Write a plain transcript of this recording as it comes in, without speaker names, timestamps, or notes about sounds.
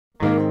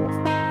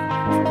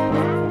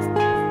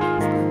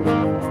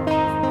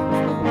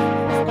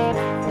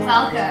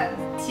Welcome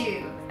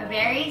to a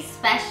very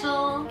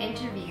special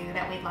interview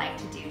that we'd like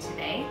to do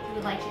today. We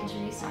would like to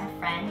introduce our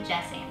friend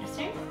Jess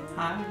Anderson.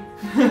 Hi.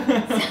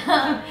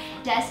 So,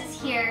 Jess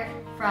is here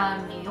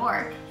from New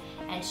York,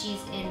 and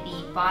she's in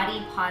the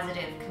body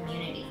positive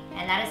community.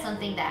 And that is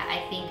something that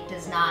I think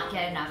does not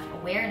get enough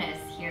awareness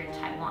here in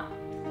Taiwan.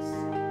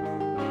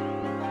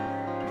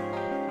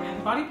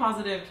 The body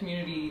positive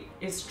community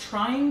is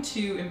trying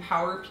to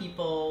empower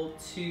people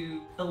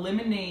to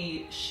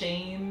eliminate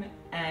shame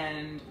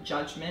and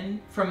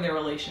judgment from their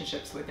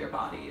relationships with their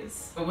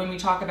bodies. But when we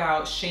talk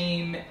about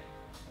shame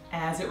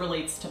as it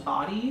relates to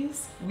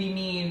bodies, we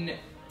mean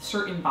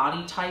certain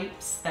body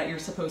types that you're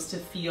supposed to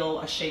feel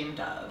ashamed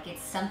of.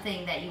 It's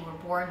something that you were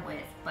born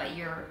with, but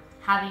you're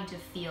having to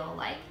feel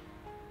like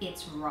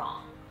it's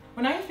wrong.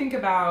 When I think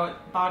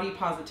about body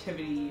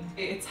positivity,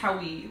 it's how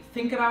we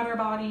think about our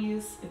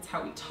bodies, it's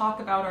how we talk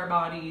about our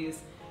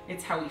bodies,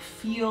 it's how we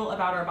feel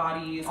about our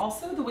bodies,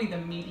 also the way the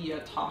media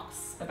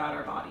talks about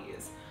our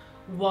bodies.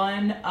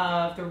 One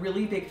of the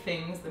really big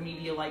things the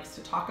media likes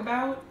to talk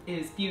about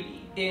is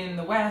beauty. In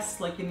the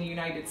West, like in the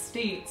United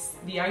States,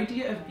 the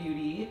idea of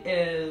beauty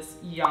is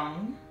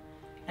young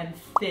and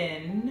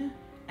thin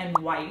and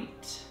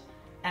white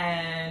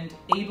and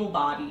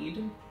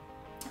able-bodied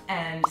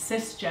and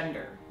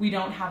cisgender. We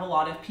don't have a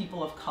lot of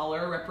people of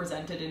color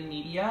represented in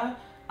media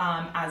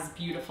as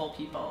beautiful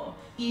people.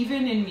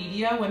 Even in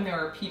media, when there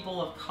are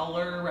people of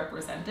color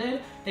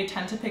represented, they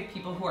tend to pick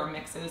people who are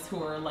mixes,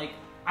 who are like,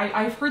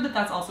 I've heard that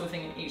that's also a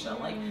thing in Asia,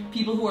 like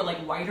people who are like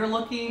whiter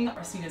looking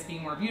are seen as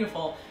being more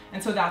beautiful.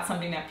 And so that's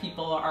something that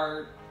people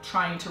are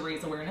trying to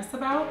raise awareness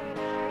about.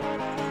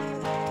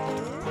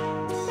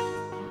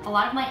 A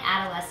lot of my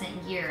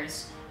adolescent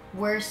years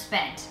were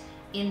spent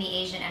in the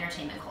Asian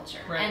entertainment culture.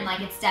 Right. And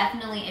like it's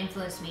definitely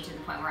influenced me to the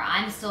point where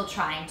I'm still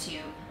trying to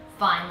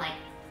find like,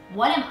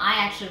 what am I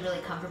actually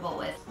really comfortable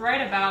with?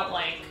 Right about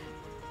like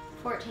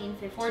 14,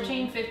 15.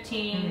 14,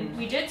 15,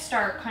 we did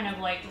start kind of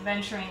like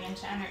venturing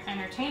into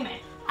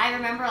entertainment. I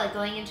remember like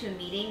going into a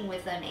meeting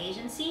with an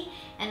agency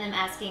and them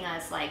asking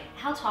us like,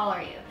 how tall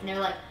are you? And they're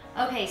like,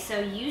 okay, so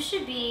you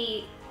should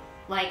be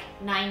like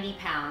 90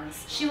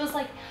 pounds. She was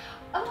like,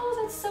 oh,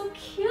 that's so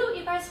cute.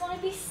 You guys want to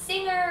be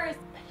singers.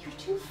 But you're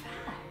too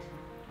fat.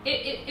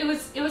 It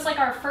was like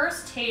our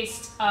first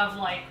taste of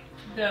like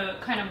the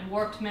kind of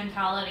warped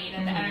mentality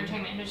that the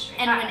entertainment industry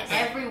and has. when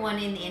everyone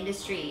in the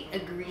industry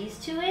agrees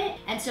to it.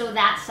 And so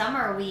that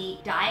summer we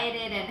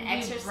dieted and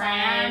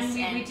exercised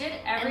we did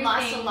everything. and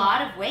lost a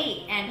lot of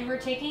weight. And we were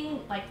taking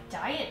like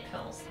diet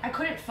pills. I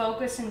couldn't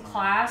focus in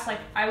class. Like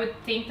I would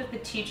think that the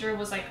teacher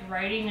was like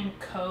writing in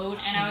code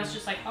and I was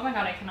just like, oh my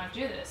god, I cannot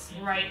do this.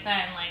 Right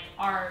then, like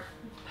our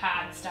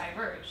paths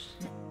diverged.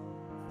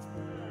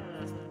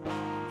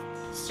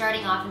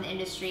 Starting off in the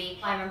industry,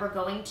 I remember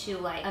going to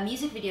like a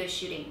music video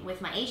shooting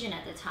with my agent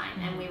at the time,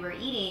 and we were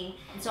eating,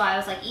 and so I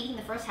was like eating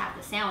the first half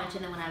of the sandwich,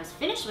 and then when I was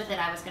finished with it,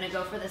 I was gonna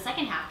go for the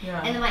second half.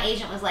 Yeah. And then my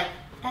agent was like,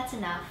 that's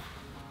enough.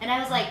 And I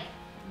was like,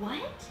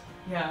 what?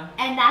 Yeah.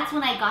 And that's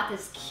when I got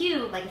this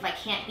cue, like if I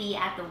can't be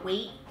at the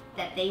weight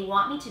that they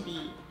want me to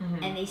be,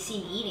 and they see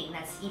me eating,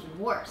 that's even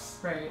worse.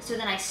 Right. So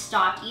then I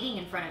stopped eating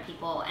in front of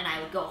people, and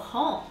I would go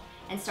home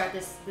and start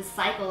this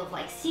cycle of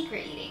like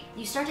secret eating.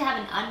 You start to have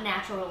an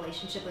unnatural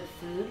relationship with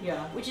food,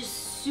 which is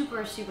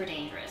super, super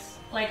dangerous.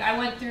 Like I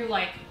went through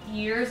like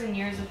years and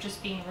years of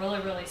just being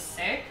really, really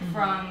sick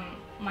from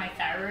my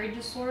thyroid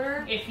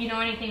disorder. If you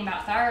know anything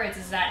about thyroids,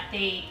 is that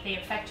they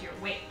affect your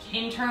weight.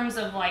 In terms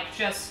of like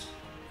just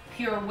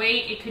pure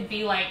weight, it could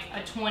be like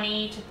a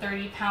 20 to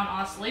 30 pound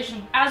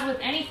oscillation. As with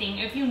anything,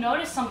 if you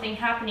notice something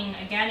happening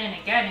again and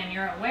again and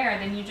you're aware,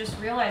 then you just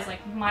realize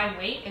like my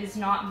weight is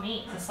not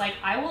me. It's like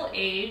I will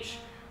age,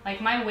 like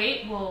my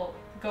weight will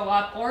go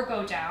up or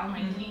go down,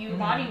 like your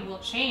body will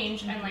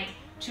change, and like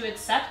to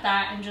accept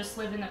that and just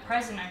live in the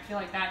present, I feel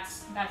like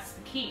that's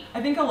the key.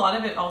 I think a lot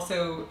of it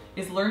also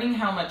is learning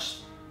how much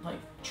like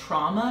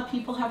trauma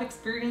people have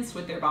experienced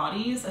with their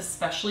bodies,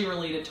 especially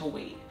related to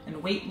weight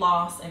and weight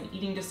loss and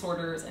eating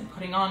disorders and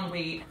putting on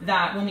weight,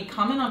 that when we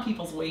comment on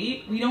people's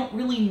weight, we don't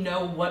really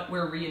know what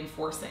we're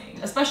reinforcing,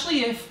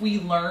 especially if we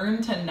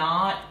learn to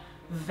not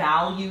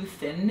value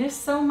thinness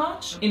so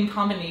much in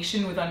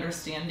combination with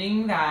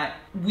understanding that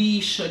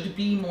we should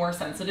be more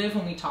sensitive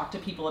when we talk to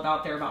people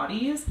about their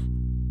bodies.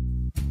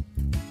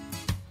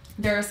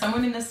 There is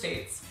someone in the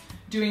States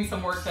doing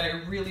some work that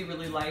I really,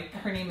 really like.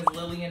 Her name is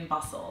Lillian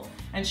Bustle,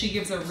 and she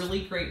gives a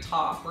really great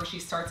talk where she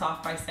starts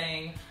off by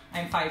saying,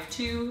 I'm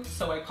 5'2",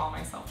 so I call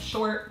myself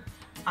short.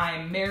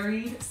 I'm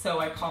married, so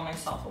I call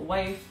myself a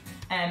wife.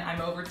 And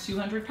I'm over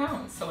 200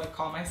 pounds, so I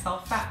call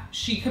myself fat.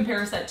 She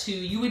compares that to,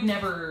 you would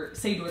never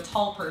say to a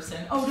tall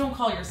person, oh, don't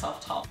call yourself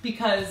tall.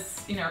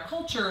 Because in our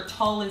culture,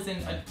 tall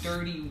isn't a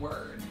dirty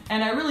word.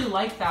 And I really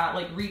like that,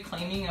 like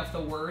reclaiming of the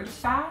word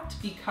fat,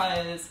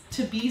 because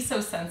to be so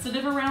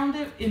sensitive around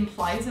it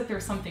implies that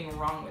there's something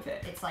wrong with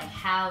it. It's like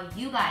how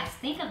you guys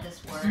think of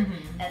this word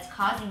that's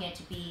causing it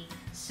to be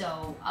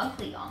so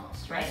ugly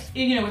almost, right?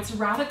 You know, it's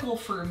radical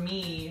for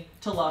me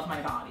to love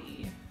my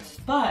body,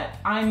 but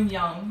I'm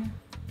young,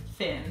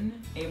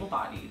 thin,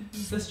 able-bodied,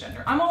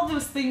 cisgender. I'm all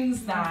those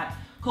things that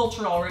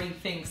culture already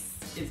thinks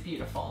is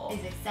beautiful.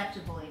 Is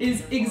acceptable.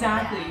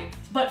 Exactly. Yeah.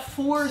 But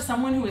for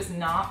someone who is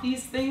not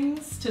these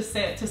things to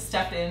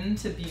step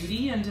into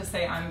beauty and to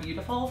say I'm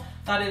beautiful,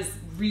 that is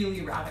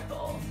really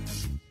radical.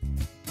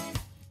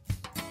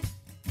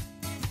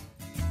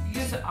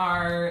 These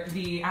are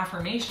the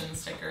affirmation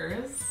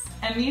stickers,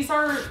 and these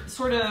are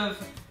sort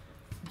of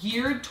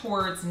geared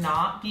towards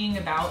not being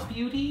about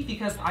beauty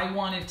because I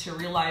wanted to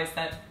realize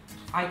that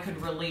I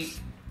could relate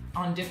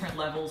on different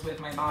levels with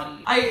my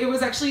body. It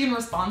was actually in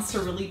response to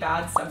really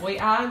bad Subway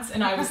ads,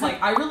 and I was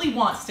like, I really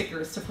want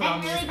stickers to put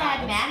on these ads. And really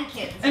bad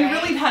mannequins, And right?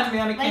 really bad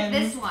mannequins.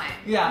 Like this one.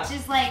 Yeah. Which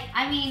is like,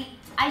 I mean,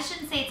 I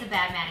shouldn't say it's a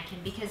bad mannequin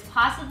because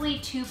possibly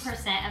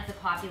 2% of the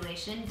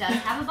population does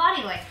have a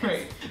body like this.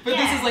 Right. But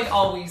this is like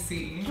all we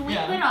see. Can we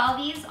put all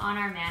these on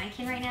our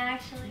mannequin right now,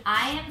 actually?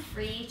 I am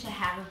free to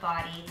have a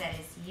body that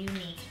is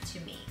unique to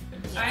me.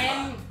 I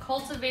am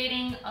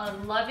cultivating a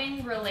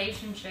loving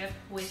relationship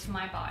with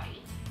my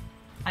body.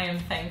 I am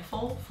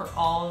thankful for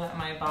all that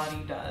my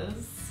body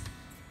does.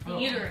 The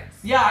uterus.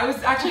 Yeah, I was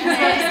actually just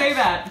about to say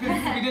that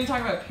because we didn't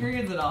talk about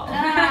periods at all.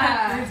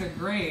 Periods are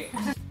great.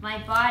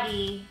 My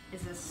body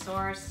is a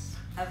source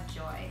of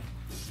joy.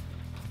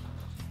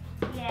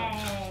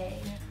 Yay.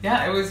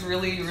 Yeah, it was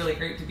really, really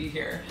great to be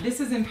here. This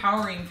is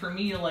empowering for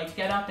me to like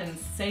get up and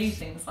say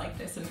things like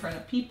this in front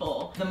of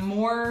people. The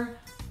more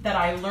that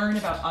I learn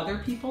about other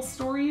people's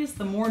stories,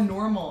 the more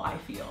normal I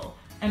feel.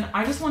 And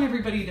I just want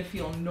everybody to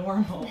feel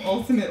normal,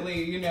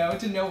 ultimately, you know,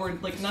 to know we're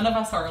like, none of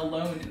us are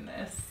alone in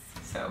this.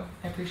 So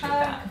I appreciate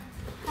that.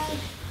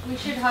 We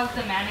should hug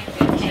the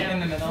mannequin too. In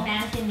the middle. The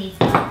mannequin needs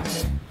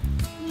love.